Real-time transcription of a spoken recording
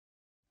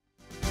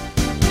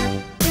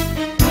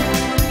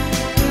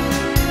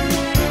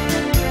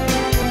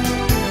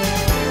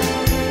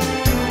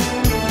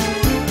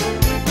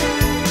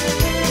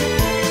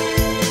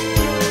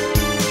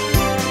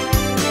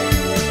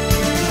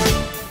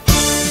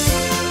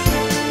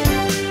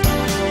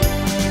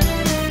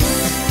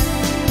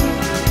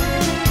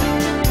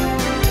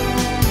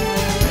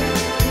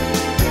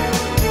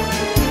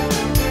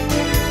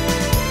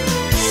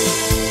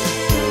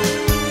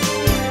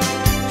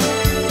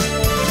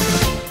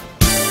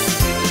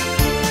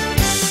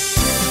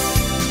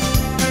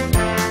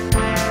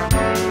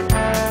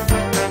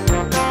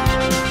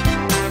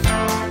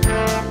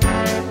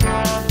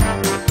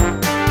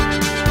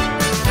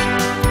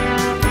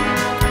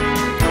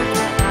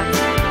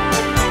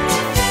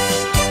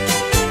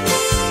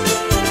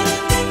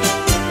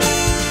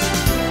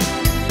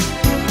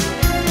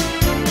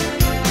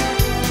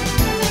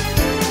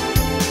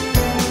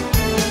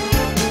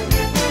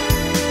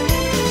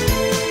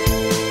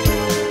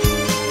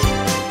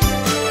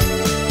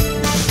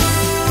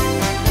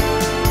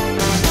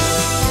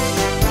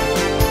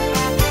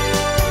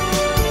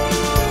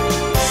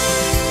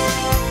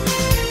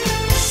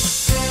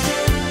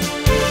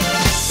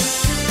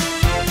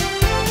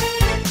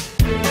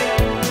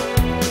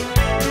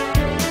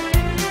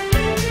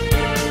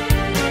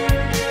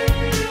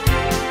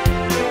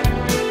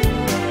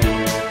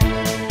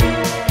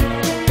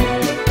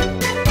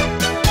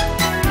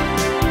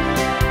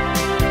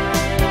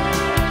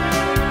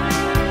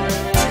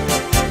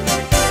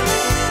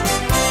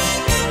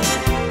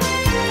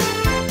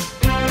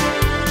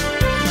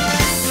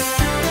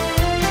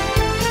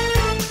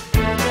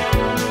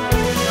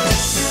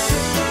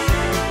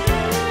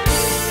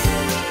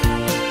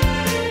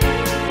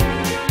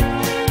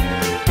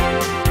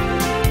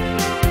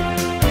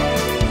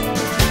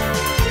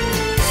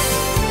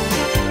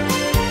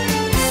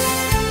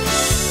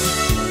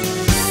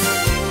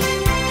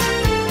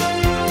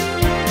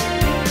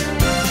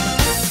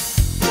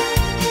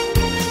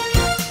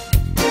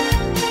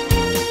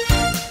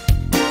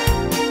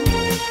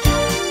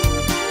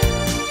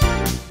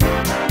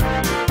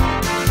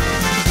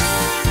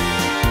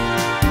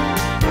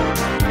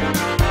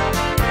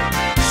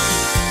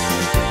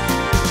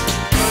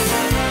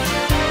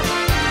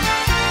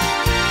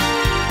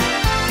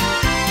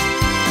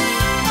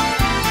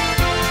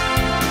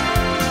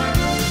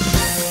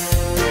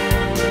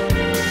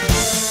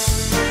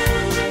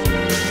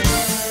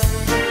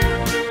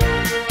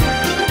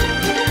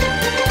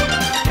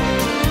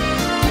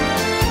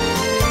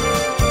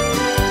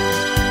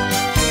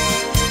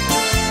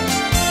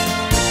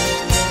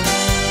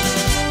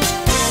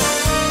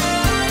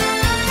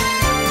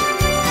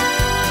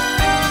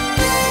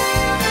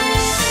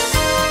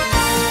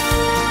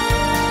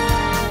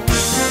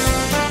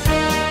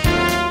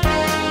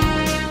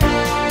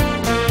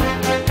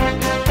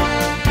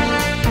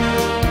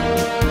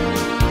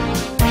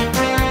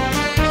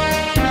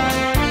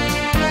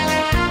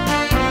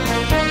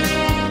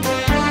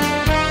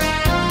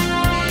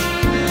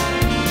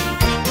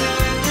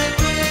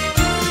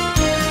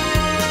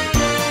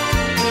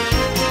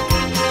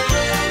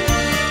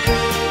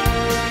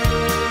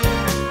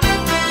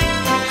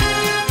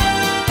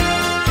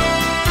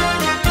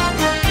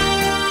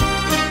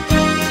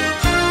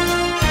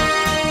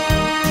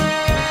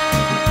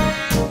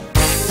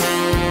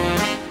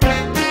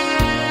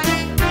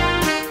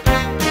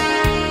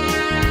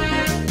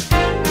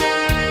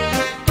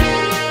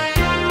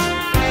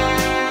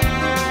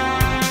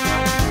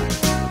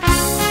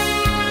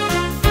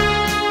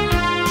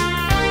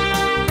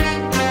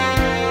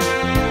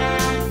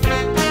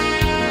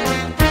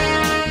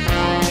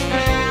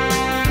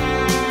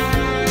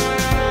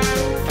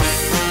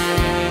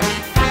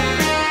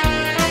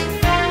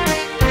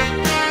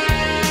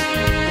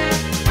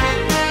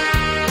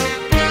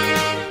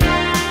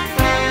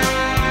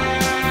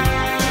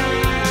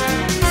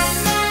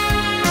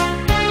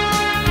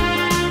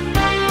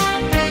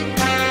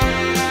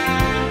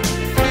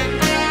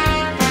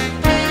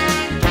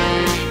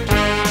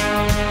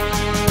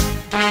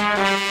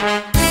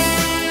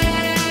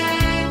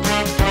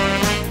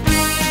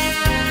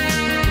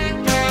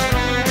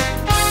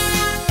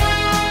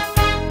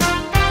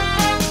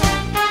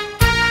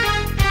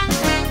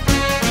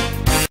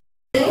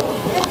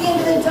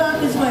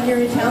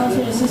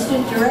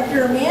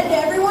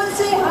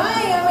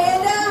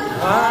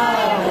So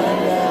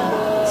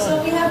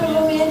on behalf of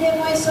Amanda and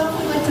myself,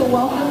 we'd like to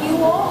welcome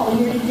you all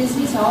here to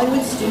Disney's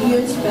Hollywood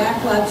Studios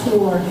Backlot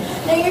Tour.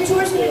 Now your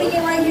tour is going to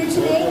begin right here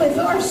today with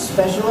our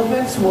special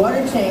effects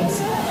water tanks.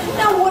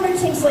 Now water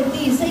tanks like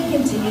these, they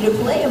continue to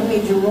play a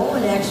major role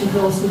in action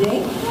films today.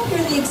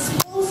 They're the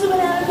explosive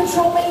and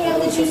out-of-control mayhem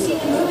that you see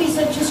in movies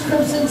such as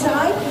Crimson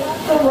Tide,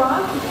 The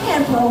Rock,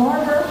 and Pearl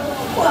Harbor.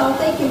 Well,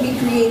 they can be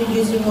created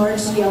using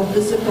large-scale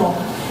physical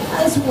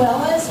as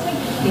well as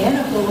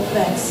mechanical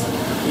effects.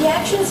 The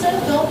action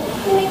set built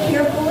in a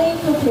carefully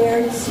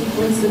prepared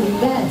sequence of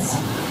events.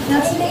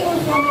 Now today we're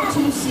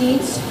filming 2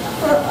 scenes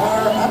for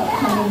our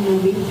upcoming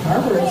movie,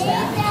 Harbor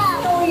Attack.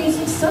 And we're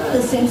using some of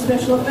the same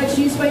special effects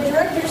used by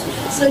directors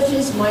such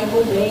as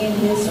Michael Bay in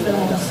his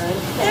films.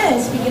 And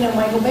speaking of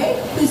Michael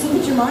Bay, please look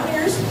at your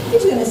monitors.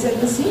 He's going to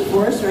set the scene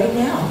for us right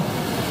now.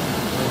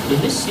 In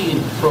this scene,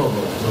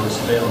 Provo goes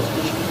fails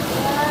mission.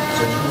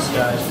 Searching the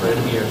skies for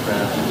enemy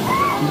aircraft.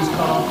 He was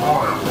caught off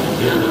guard by the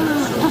building,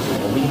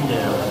 so leaned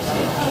down.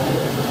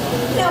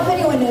 Now, if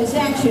anyone knows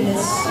action,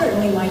 it's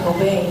certainly Michael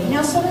Bay.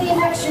 Now, some of the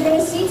effects you're going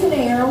to see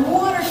today are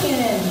water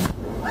cannon,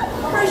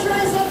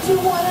 pressurized up to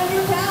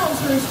 100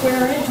 pounds per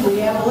square inch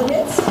reable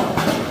hits,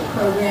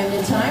 programmed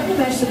in time to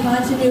match the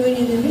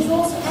continuity of the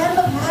visuals and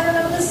the pattern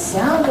of the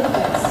sound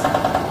effects.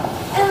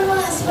 And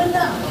last but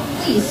not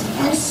least,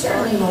 and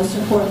certainly most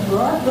important for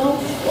our film,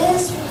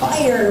 is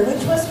fire,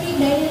 which must be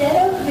ignited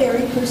at a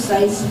very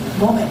precise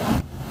moment.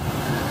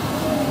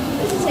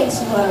 It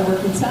takes a lot of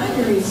work and time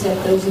to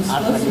reset those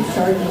explosive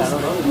charges.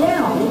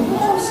 Now, the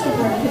most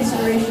important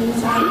consideration in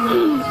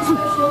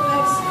special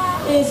effects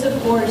is,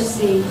 of course,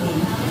 safety.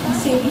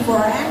 Safety for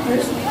our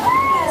actors,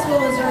 as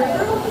well as our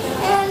crew,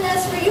 and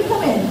that's where you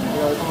come in.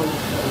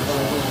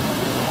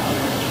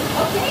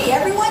 Okay,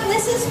 everyone,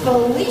 this is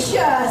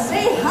Felicia.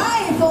 Say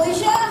hi,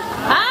 Felicia.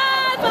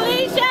 Hi,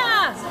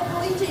 Felicia. So,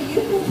 Felicia,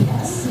 you can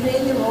cast today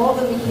the role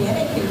of the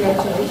mechanic.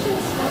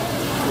 Congratulations.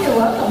 You're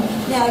welcome.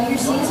 Now, your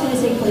scene is going to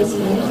take place in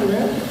the engine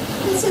room.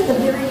 It's at the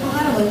very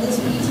bottom of this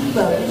PT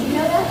boat. Did you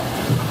know that?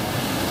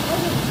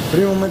 I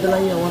think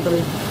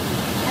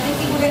I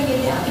think we're going to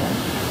get down there.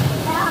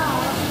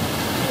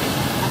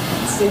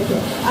 It's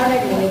okay. I'm not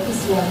going to make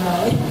this one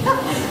right.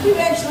 We've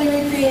actually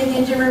recreated the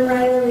engine room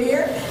right over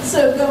here.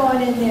 So go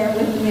on in there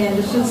with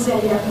Amanda. She'll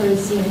set you up for a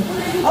scene.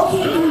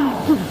 Okay, now,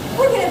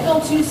 we're going to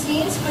film 2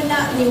 scenes, but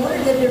not in the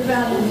order that they're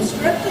found in the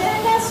script.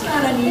 And that's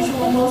not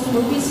unusual. Most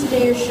movies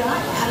today are shot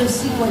out of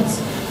sequence.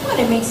 But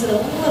it makes it a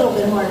little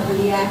bit hard for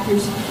the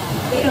actors.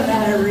 They don't know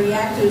how to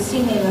react to a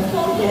scene they haven't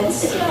filmed yet.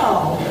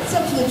 So it's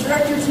up to the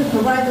director to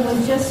provide them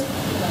with just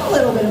a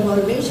little bit of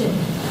motivation.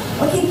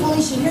 Okay,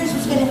 Felicia, here's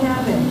what's going to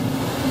happen.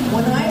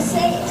 When I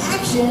say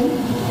action,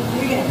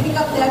 you're going to pick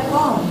up that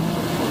phone.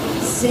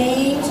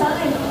 Same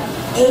time,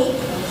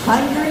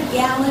 800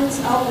 gallons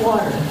of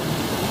water.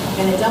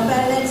 Going to dump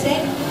out of that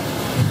tank,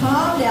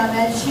 calm down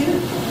that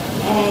chute,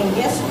 and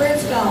guess where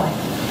it's going?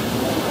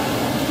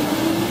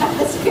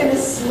 It's going to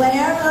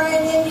slam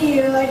right into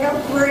you like a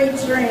freight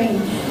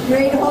train. You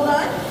ready to hold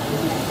on?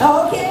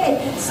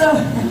 Okay, so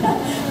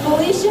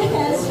Felicia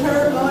has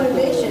her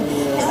motivation.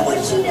 And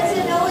what she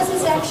doesn't know is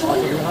it's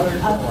actually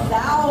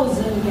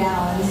 1,000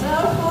 gallons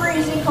of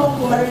freezing cold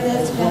water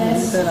that's going to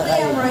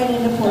slam right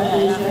into poor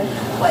Felicia.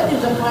 But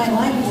there's a fine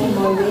line between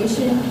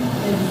motivation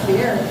and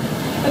fear.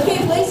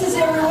 Okay, places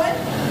everyone.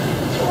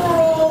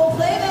 Roll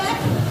playback.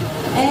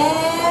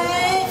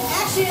 And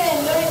action.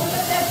 Go ahead and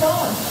pick up that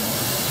phone.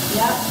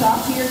 Yep,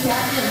 talk to your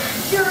captain.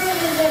 Your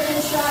engines have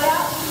been shot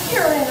out.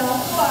 You're in a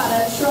lot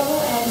of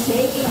trouble and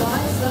taking on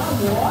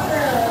some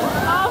water.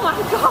 Oh my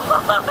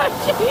God,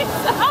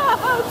 Jesus! Oh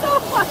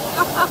my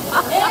God!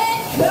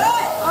 And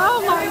cut!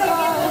 Oh my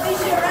God! Give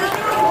Felicia a round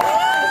of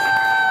applause.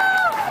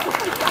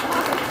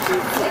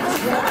 Good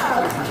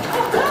job.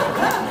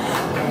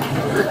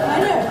 I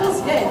know, it feels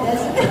good,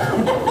 doesn't it?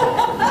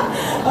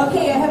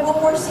 Okay, I have one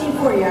more scene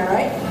for you, all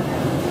right? I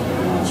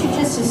want you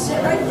just to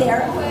sit right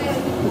there,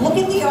 look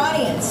at the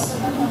audience,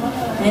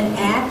 and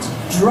act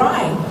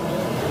dry.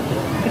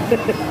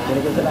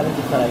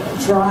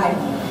 Dry.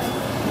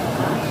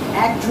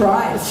 Act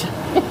dry.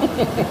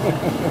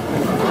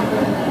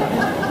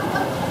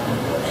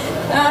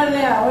 I don't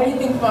know. What do you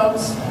think,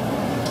 folks?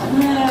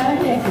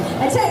 Okay.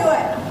 I tell you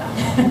what.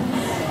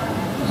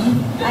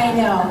 I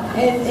know.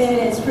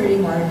 It is pretty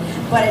hard.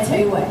 But I tell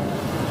you what.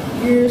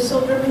 You're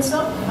still driven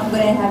some. I'm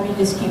going to have you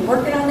just keep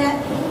working on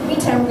that.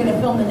 Meantime, we're going to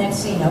film the next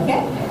scene,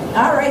 okay?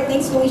 All right.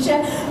 Thanks,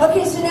 Felicia.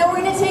 Okay, so now we're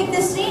going to take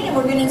this scene and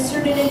we're going to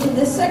insert it into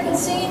the second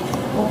scene.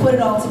 We'll put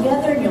it all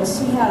together and you'll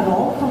see how it'll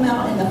all come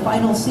out in the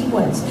final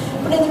sequence.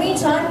 But in the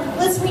meantime,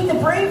 let's meet the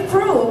brave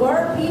crew of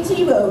our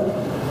PT boat.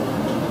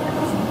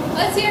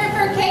 Let's hear it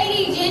for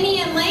Katie, Jenny,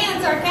 and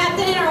Lance, our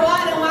captain and our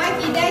wide and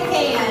wacky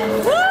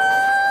deckhands. Woo!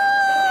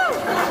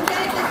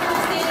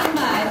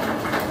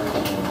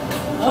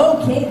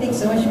 Okay, thanks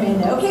so much,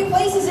 Amanda. Okay,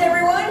 places,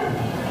 everyone.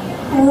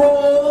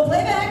 Roll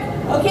playback.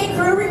 Okay,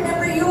 crew,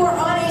 remember you are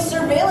on a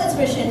surveillance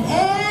mission.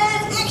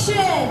 And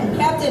action!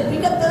 Captain,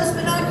 pick up those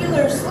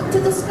binoculars. Look to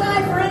the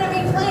sky for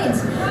enemy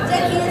planes.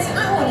 Deckhands,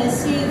 I want to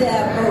see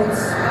that boat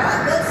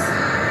spotless.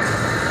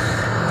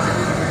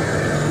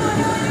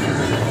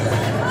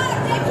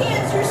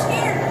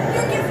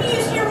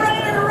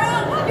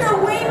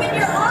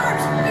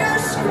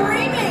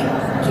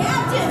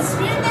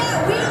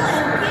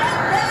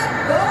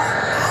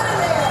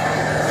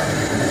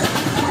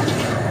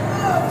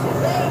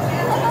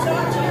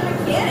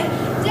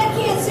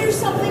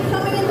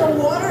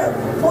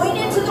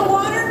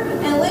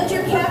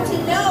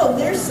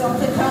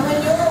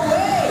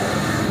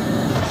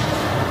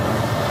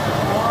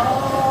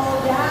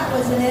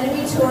 an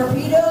enemy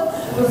torpedo,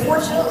 but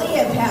fortunately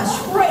it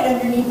passed right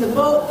underneath the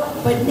boat.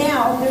 But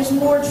now there's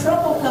more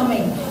trouble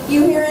coming.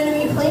 You hear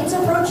enemy planes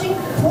approaching?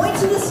 Point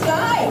to the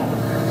sky.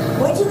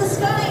 Point to the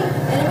sky.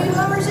 Enemy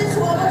bombers at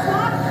 12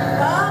 o'clock.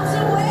 Bombs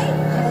away.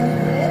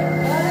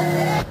 And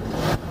hit.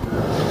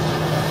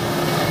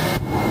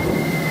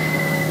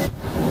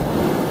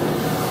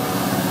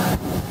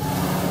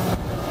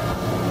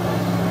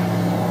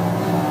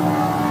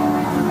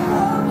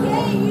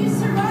 Okay, you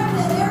survived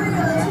an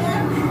aerial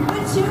attack,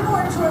 but 2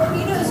 more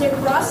torpedoes are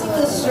crossing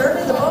the stern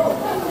of the boat.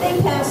 They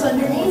pass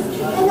underneath,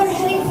 and they're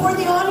heading for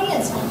the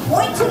audience.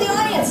 Point to the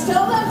audience.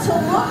 Tell them to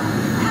look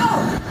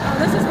out. Oh,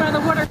 this is where the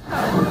water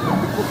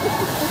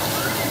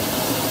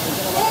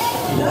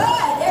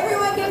Good.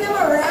 Everyone give them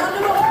a round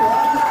of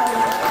applause.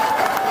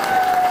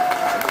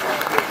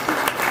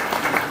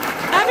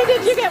 Abby,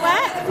 did you get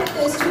wet? Put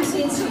those 2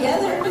 scenes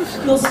together.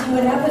 You'll see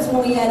what happens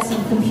when we add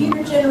some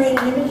computer-generated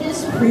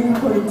images,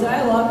 pre-recorded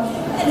dialogue,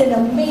 and an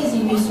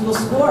amazing musical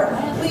score.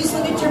 Please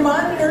look at your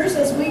monitors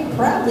as we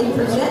proudly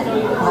present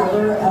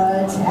Harbor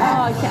Oh,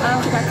 Attack. I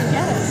don't think I can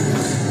get it.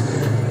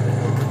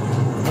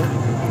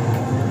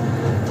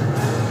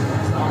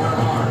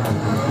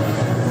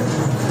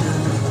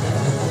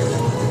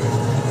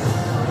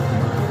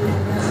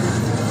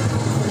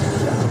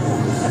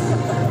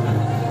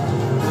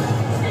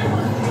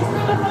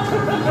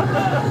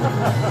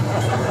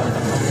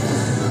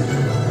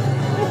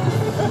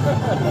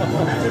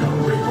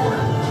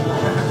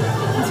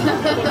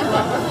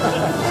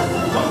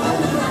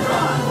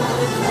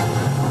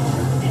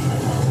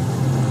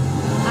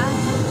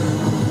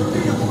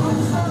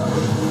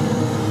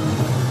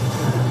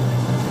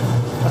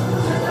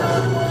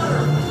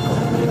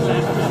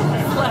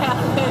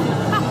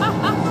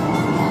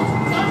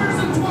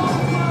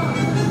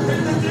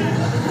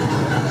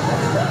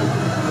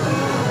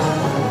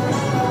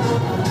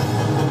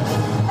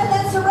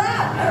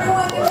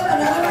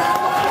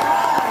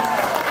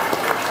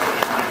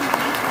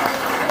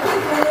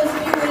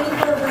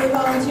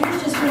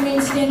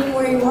 Standing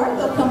where you are,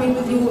 they'll come in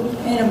with you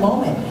in a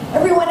moment.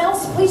 Everyone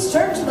else, please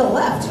turn to the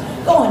left.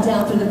 Go on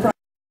down through the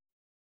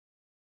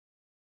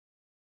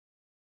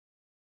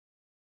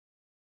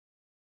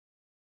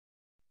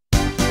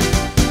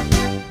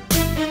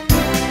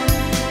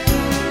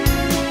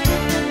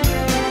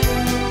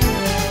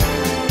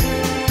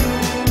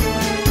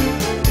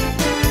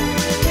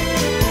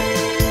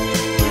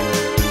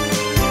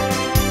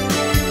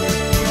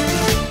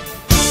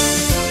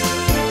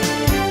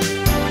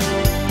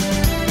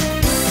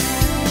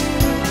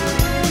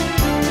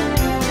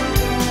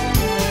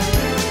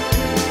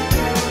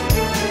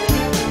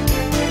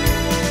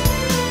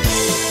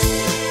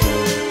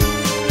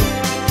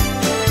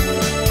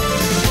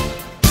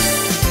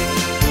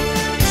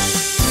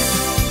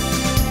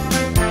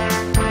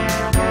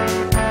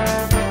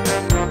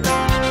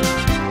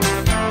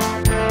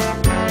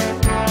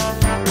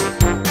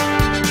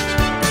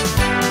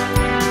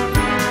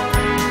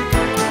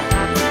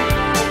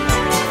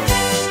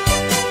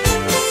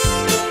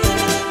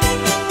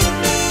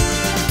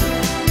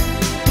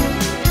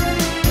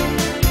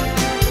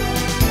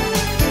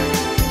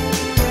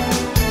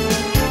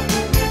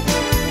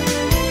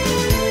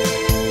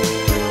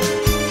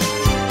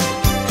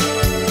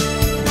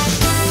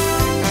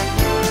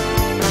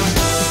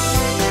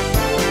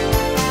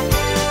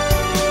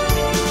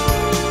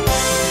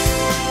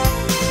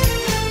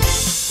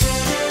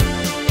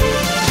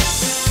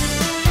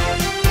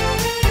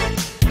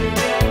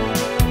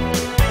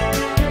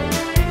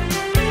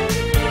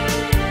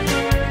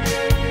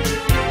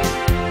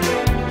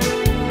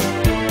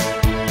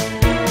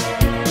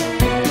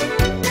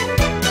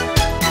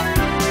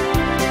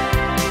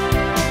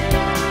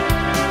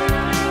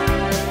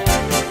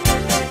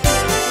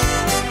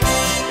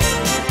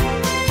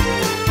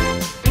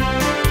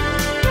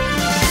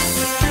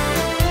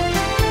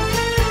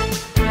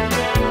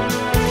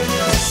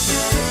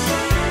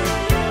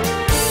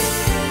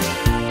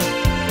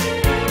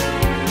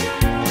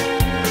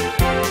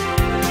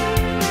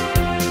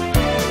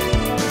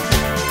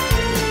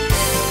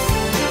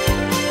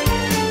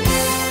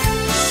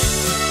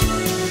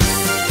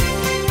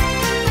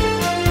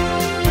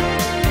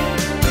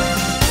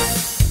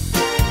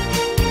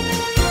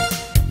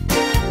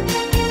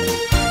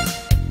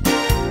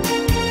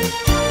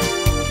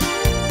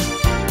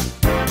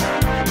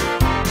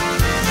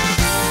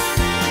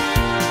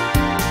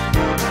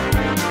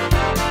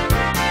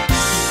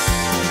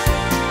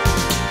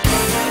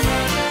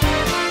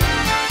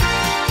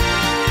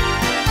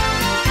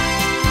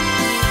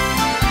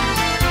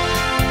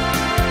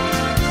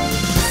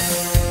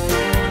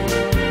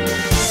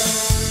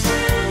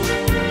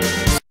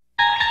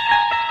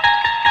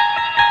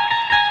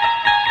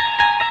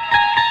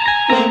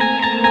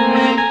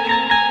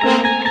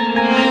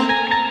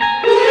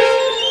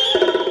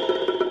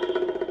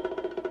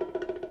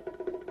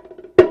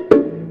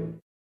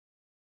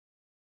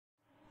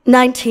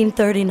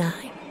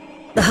 $1939.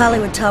 The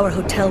Hollywood Tower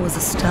Hotel was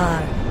a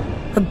star,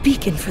 a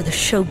beacon for the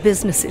show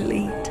business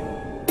elite.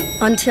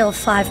 Until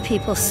 5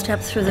 people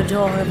stepped through the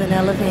door of an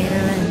elevator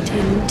and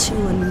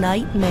into a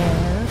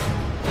nightmare.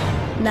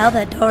 Now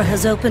that door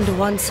has opened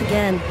once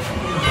again.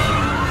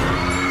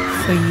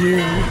 For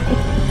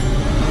you.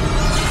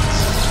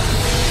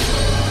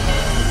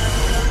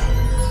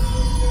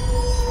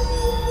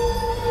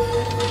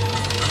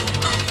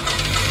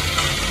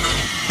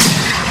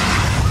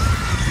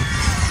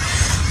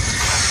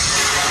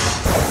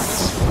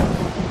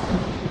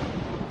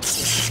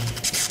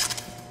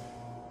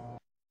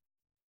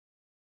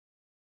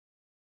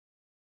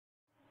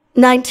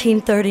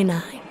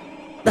 1939.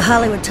 The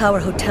Hollywood Tower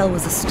Hotel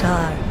was a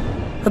star,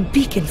 a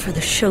beacon for the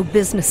show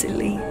business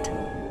elite.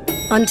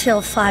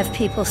 Until 5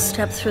 people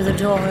stepped through the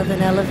door of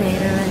an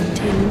elevator and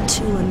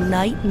into a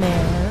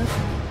nightmare.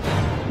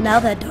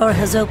 Now that door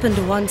has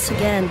opened once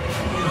again.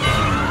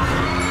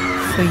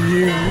 For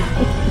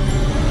you.